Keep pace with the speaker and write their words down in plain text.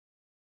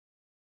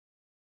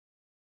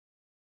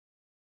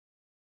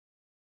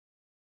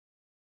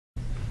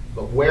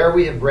But where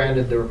we have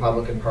branded the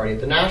Republican Party at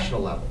the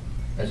national level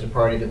as a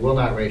party that will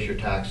not raise your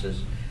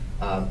taxes,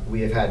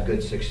 we have had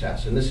good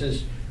success. And this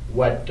is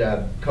what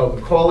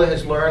Coca-Cola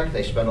has learned.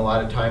 They spend a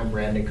lot of time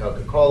branding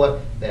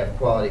Coca-Cola. They have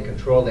quality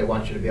control. They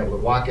want you to be able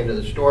to walk into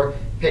the store,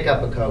 pick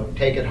up a Coke,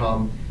 take it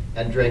home,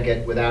 and drink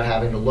it without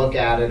having to look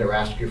at it or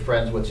ask your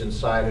friends what's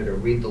inside it or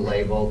read the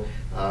label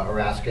or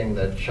asking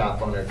the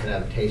shop owner, can I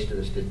have a taste of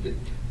this?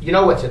 You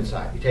know what's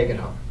inside. You take it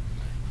home.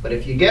 But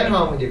if you get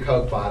home with your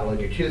Coke bottle and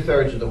you're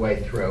 2/3 of the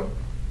way through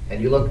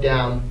and you look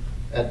down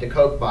at the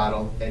Coke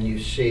bottle and you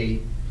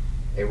see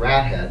a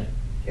rat head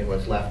in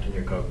what's left in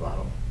your Coke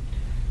bottle,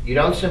 you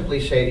don't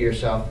simply say to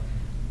yourself,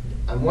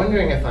 I'm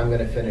wondering if I'm going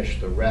to finish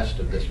the rest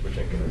of this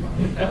particular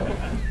bottle.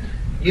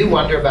 You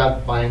wonder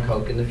about buying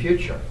Coke in the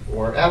future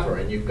or ever,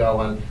 and you go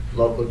on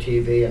local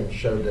TV and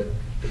show the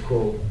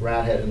cool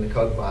rat head in the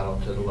Coke bottle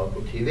to the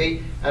local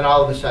TV, and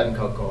all of a sudden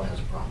Coca-Cola has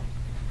a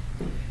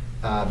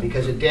problem.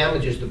 Because it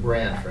damages the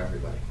brand for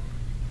everybody.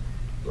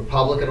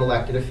 Republican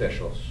elected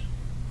officials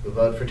who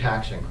vote for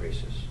tax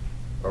increases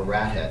are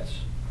rat heads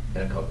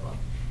in a Coke bottle.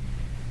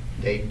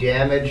 They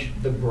damage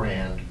the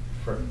brand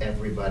for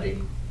everybody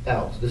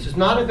else. This is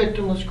not a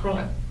victimless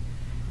crime.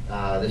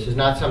 This is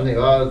not something,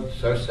 oh,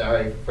 so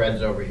sorry,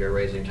 Fred's over here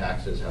raising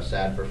taxes, how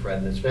sad for Fred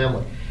and his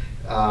family.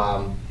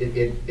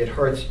 It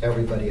hurts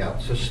everybody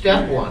else. So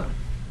step one,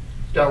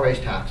 don't raise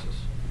taxes.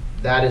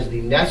 That is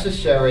the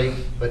necessary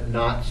but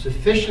not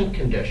sufficient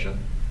condition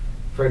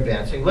for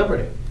advancing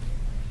liberty.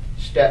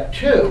 Step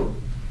two,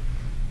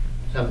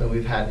 something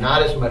we've had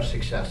not as much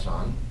success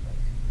on,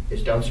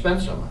 is don't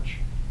spend so much.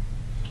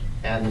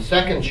 And the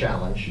second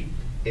challenge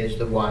is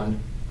the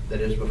one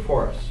that is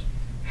before us.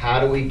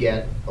 How do we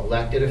get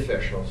elected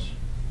officials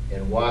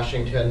in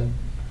Washington,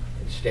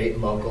 at state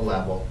and local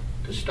level,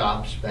 to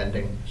stop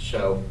spending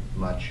so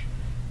much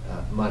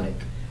money?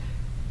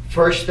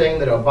 First thing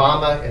that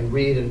Obama and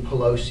Reid and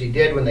Pelosi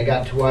did when they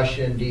got to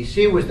Washington,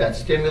 D.C. was that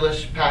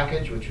stimulus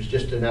package, which was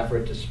just an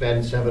effort to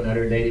spend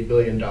 $780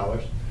 billion. I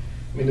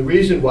mean, the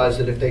reason was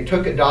that if they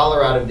took $1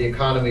 out of the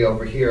economy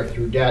over here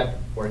through debt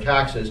or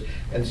taxes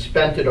and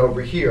spent it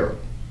over here,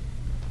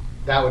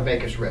 that would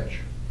make us rich.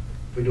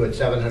 If we do it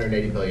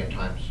 780 billion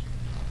times.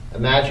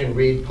 Imagine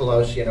Reid,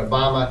 Pelosi, and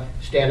Obama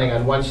standing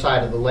on one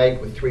side of the lake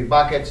with 3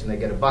 buckets, and they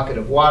get a bucket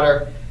of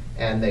water,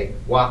 and they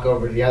walk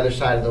over to the other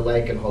side of the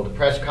lake and hold a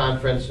press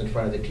conference in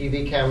front of the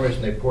TV cameras,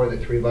 and they pour the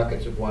 3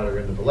 buckets of water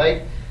into the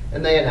lake,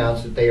 and they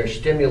announce that they are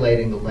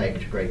stimulating the lake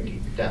to great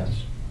deep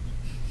depths.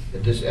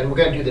 And we're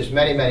going to do this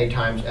many, many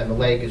times, and the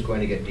lake is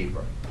going to get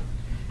deeper.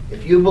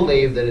 If you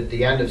believe that at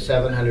the end of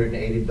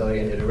 780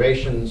 billion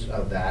iterations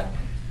of that,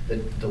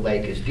 the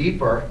lake is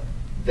deeper,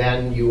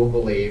 then you will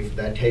believe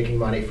that taking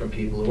money from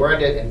people who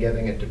earned it and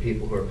giving it to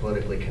people who are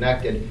politically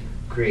connected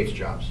creates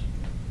jobs.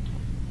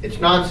 It's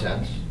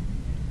nonsense.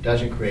 It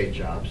doesn't create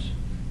jobs.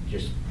 It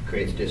just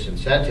creates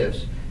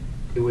disincentives.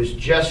 It was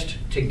just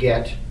to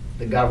get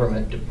the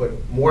government to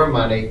put more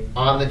money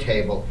on the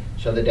table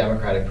so the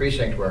Democratic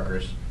precinct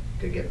workers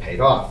could get paid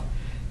off.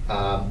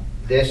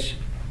 This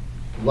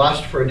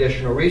lust for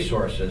additional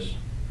resources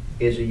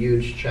is a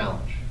huge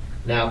challenge.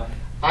 Now,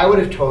 I would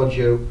have told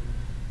you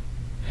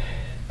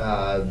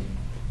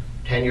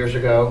 10 years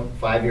ago,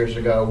 5 years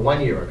ago,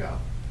 1 year ago,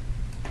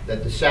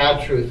 that the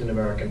sad truth in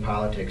American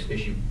politics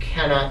is you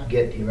cannot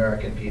get the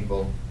American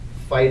people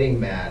fighting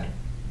mad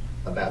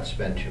about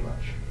spend too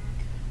much.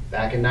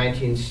 Back in the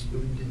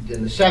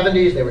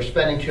 70s, they were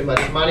spending too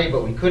much money,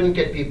 but we couldn't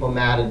get people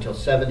mad until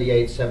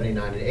 78,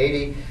 79, and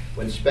 80,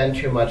 when spend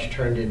too much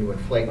turned into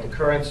inflate the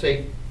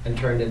currency and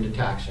turned into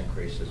tax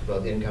increases,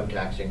 both income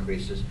tax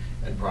increases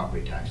and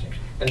property tax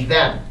increases. And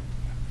then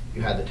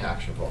you had the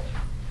tax revolt.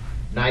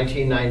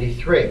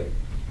 1993,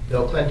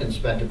 Bill Clinton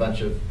spent a bunch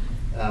of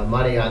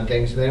money on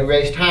things and then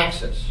raised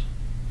taxes.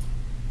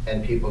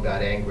 And people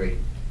got angry,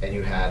 and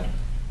you had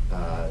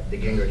the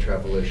Gingrich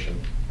Revolution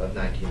of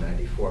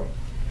 1994.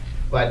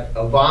 But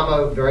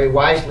Obama very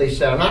wisely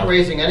said, I'm not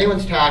raising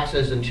anyone's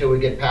taxes until we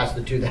get past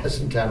the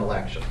 2010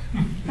 election.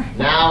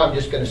 Now I'm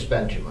just going to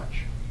spend too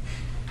much.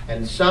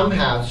 And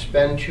somehow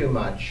spend too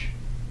much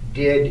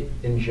did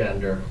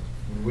engender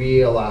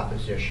real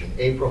opposition.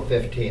 April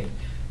 15th,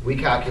 we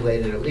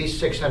calculated at least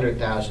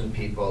 600,000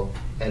 people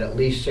at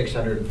least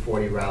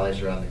 640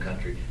 rallies around the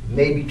country.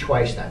 Maybe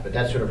twice that, but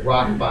that's sort of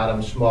rock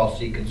bottom, small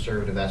c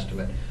conservative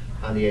estimate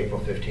on the April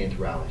 15th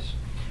rallies.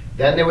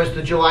 Then there was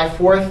the July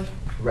 4th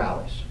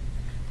rallies.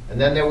 And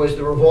then there was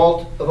the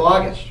revolt of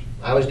August.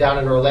 I was down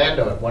in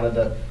Orlando at one of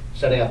the,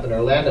 setting up an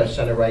Orlando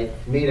center-right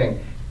meeting,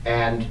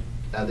 and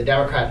the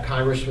Democrat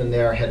congressman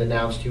there had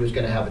announced he was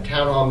going to have a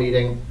town hall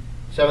meeting,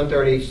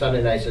 7:30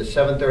 Sunday night, says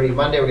 7:30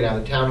 Monday, we're going to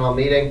have a town hall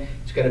meeting.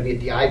 It's going to be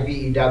at the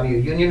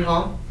IBEW Union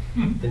Hall.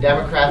 The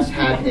Democrats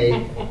had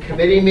a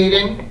committee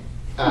meeting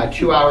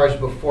 2 hours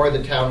before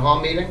the town hall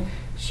meeting.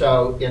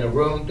 So in a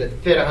room that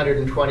fit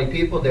 120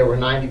 people, there were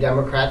 90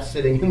 Democrats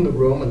sitting in the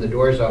room when the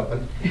doors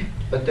opened.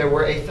 But there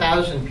were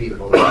 1,000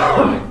 people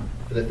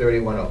for the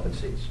 31 open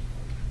seats.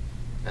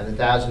 And the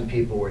 1,000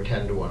 people were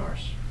 10 to 1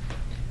 ours.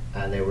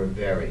 And they were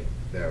very,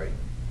 very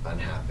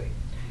unhappy.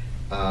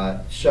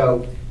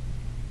 So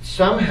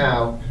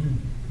somehow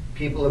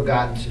people have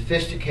gotten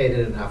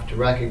sophisticated enough to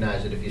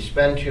recognize that if you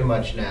spend too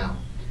much now,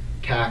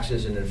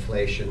 taxes and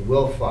inflation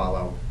will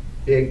follow,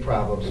 big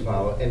problems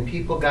follow, and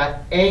people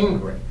got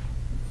angry,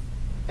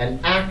 and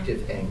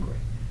active angry,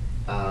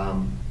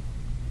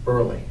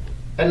 early.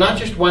 And not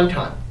just one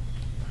time,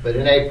 but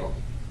in April,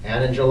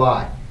 and in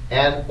July,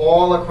 and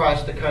all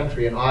across the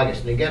country in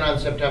August. And again on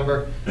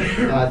September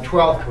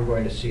 12th, we're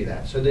going to see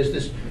that. So there's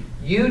this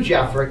huge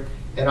effort,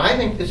 and I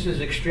think this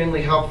is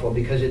extremely helpful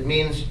because it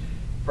means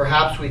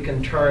perhaps we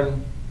can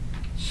turn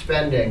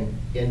spending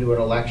into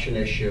an election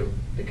issue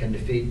that can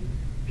defeat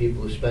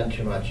people who spend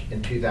too much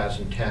in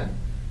 2010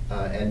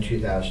 and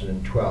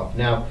 2012.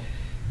 Now,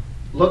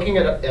 looking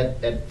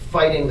at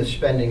fighting the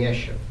spending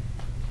issue,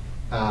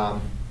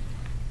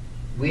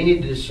 we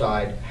need to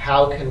decide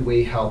how can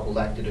we help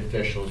elected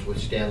officials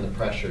withstand the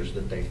pressures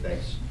that they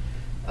face.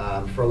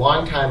 For a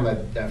long time,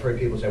 I've heard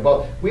people say,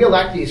 well, we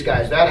elect these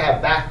guys, they ought to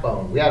have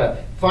backbone. We ought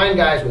to find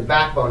guys with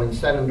backbone and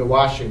send them to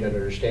Washington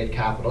or state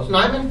capitals. And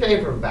I'm in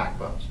favor of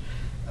backbones.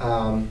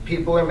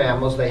 People are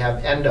mammals, they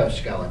have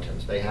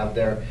endoskeletons. They have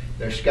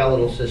their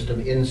skeletal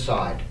system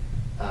inside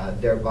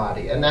their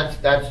body. And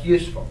that's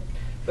useful.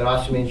 But it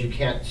also means you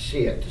can't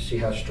see it to see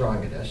how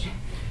strong it is.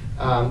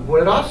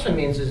 What it also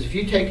means is if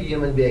you take a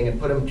human being and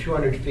put them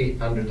 200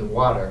 feet under the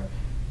water,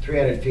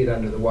 300 feet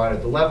under the water,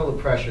 the level of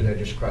pressure there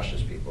just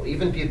crushes people.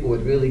 Even people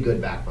with really good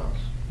backbones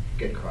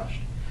get crushed.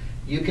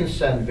 You can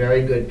send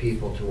very good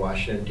people to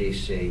Washington,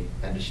 D.C.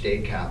 and to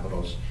state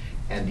capitals,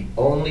 and the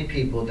only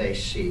people they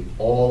see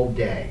all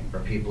day are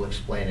people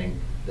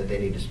explaining that they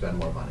need to spend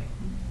more money.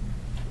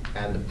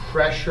 And the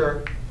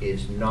pressure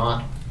is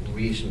not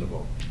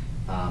reasonable.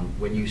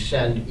 When you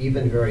send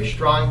even very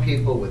strong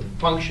people with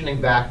functioning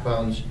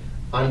backbones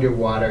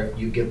underwater,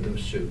 you give them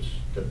suits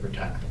that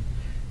protect them.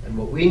 And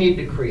what we need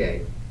to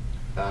create,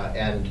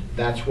 and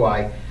that's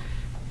why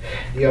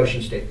the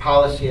Ocean State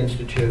Policy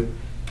Institute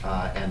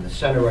and the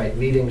center-right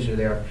meetings are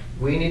there,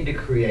 we need to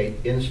create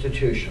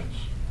institutions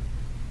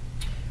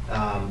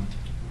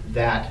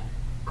that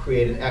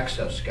create an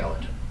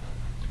exoskeleton.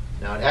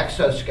 Now, an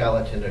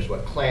exoskeleton is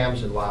what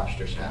clams and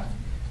lobsters have.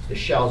 The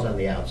shell's on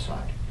the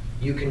outside.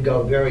 You can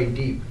go very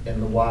deep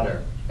in the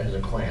water as a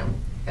clam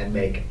and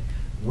make it.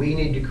 We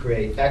need to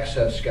create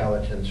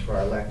exoskeletons for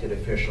our elected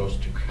officials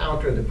to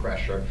counter the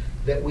pressure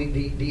that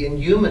the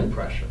inhuman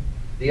pressure,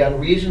 the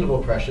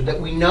unreasonable pressure that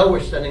we know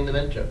we're sending them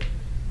into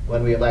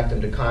when we elect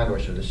them to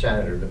Congress or the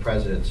Senate or the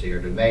presidency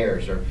or to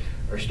mayors or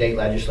state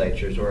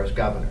legislatures or as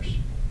governors.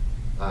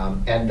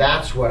 And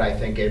that's what I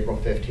think April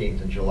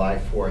 15th and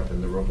July 4th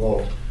and the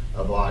revolt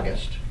of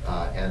August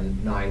and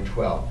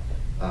 9/12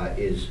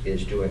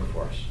 is doing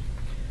for us.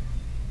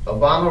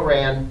 Obama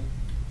ran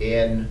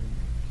in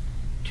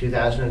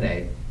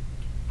 2008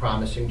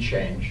 promising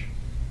change,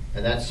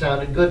 and that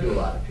sounded good to a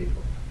lot of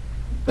people.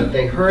 But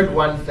they heard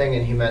one thing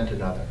and he meant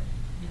another.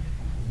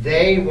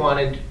 They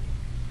wanted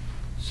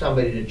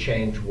somebody to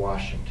change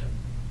Washington.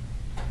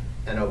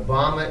 And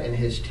Obama and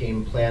his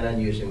team plan on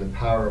using the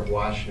power of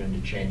Washington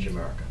to change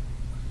America.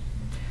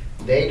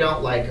 They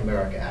don't like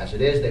America as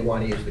it is. They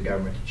want to use the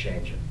government to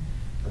change it.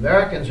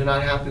 Americans are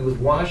not happy with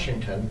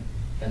Washington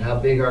and how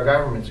big our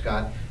government's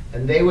got,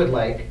 and they would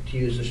like to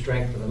use the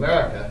strength of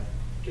America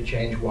to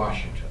change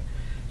Washington.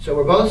 So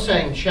we're both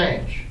saying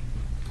change,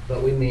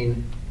 but we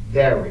mean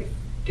very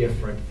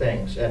different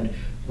things. And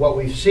what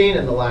we've seen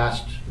in the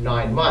last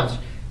 9 months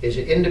is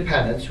that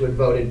independents who had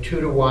voted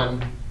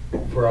 2-to-1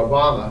 for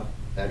Obama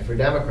and for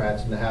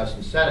Democrats in the House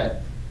and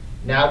Senate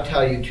now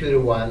tell you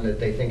 2-to-1 that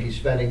they think he's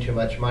spending too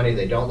much money,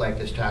 they don't like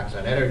this tax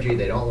on energy,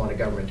 they don't want a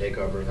government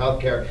takeover of health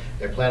care,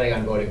 they're planning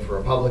on voting for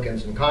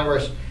Republicans in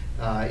Congress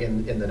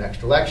in the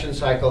next election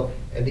cycle.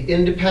 And the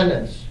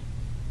independents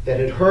that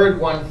had heard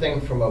one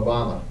thing from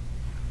Obama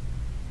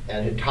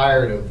and had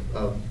tired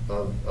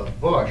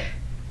of Bush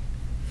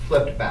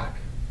flipped back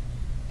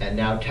and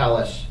now tell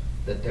us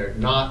that they're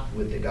not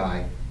with the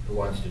guy who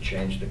wants to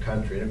change the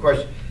country. And of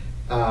course,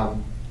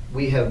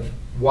 we have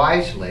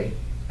wisely,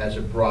 as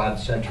a broad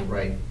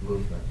center-right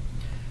movement,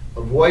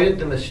 avoided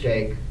the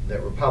mistake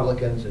that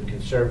Republicans and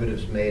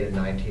conservatives made in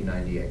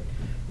 1998.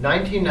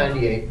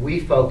 1998, we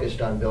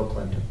focused on Bill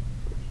Clinton.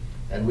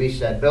 And we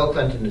said, Bill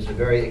Clinton is a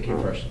very icky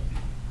person,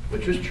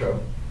 which was true.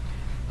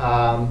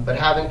 But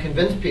having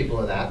convinced people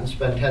of that and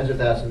spent tens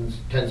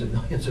of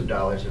millions of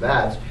dollars of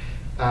ads,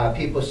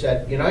 people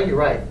said, you know, you're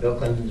right, Bill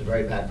Clinton's a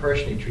very bad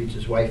person, he treats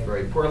his wife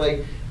very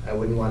poorly, I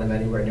wouldn't want him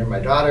anywhere near my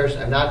daughters,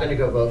 I'm not going to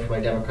go vote for my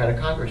Democratic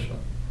congressman.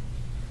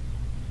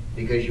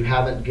 Because you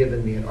haven't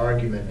given me an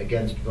argument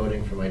against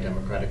voting for my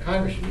Democratic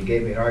congressman. You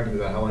gave me an argument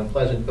about how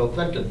unpleasant Bill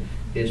Clinton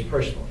is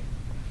personally.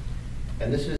 And this is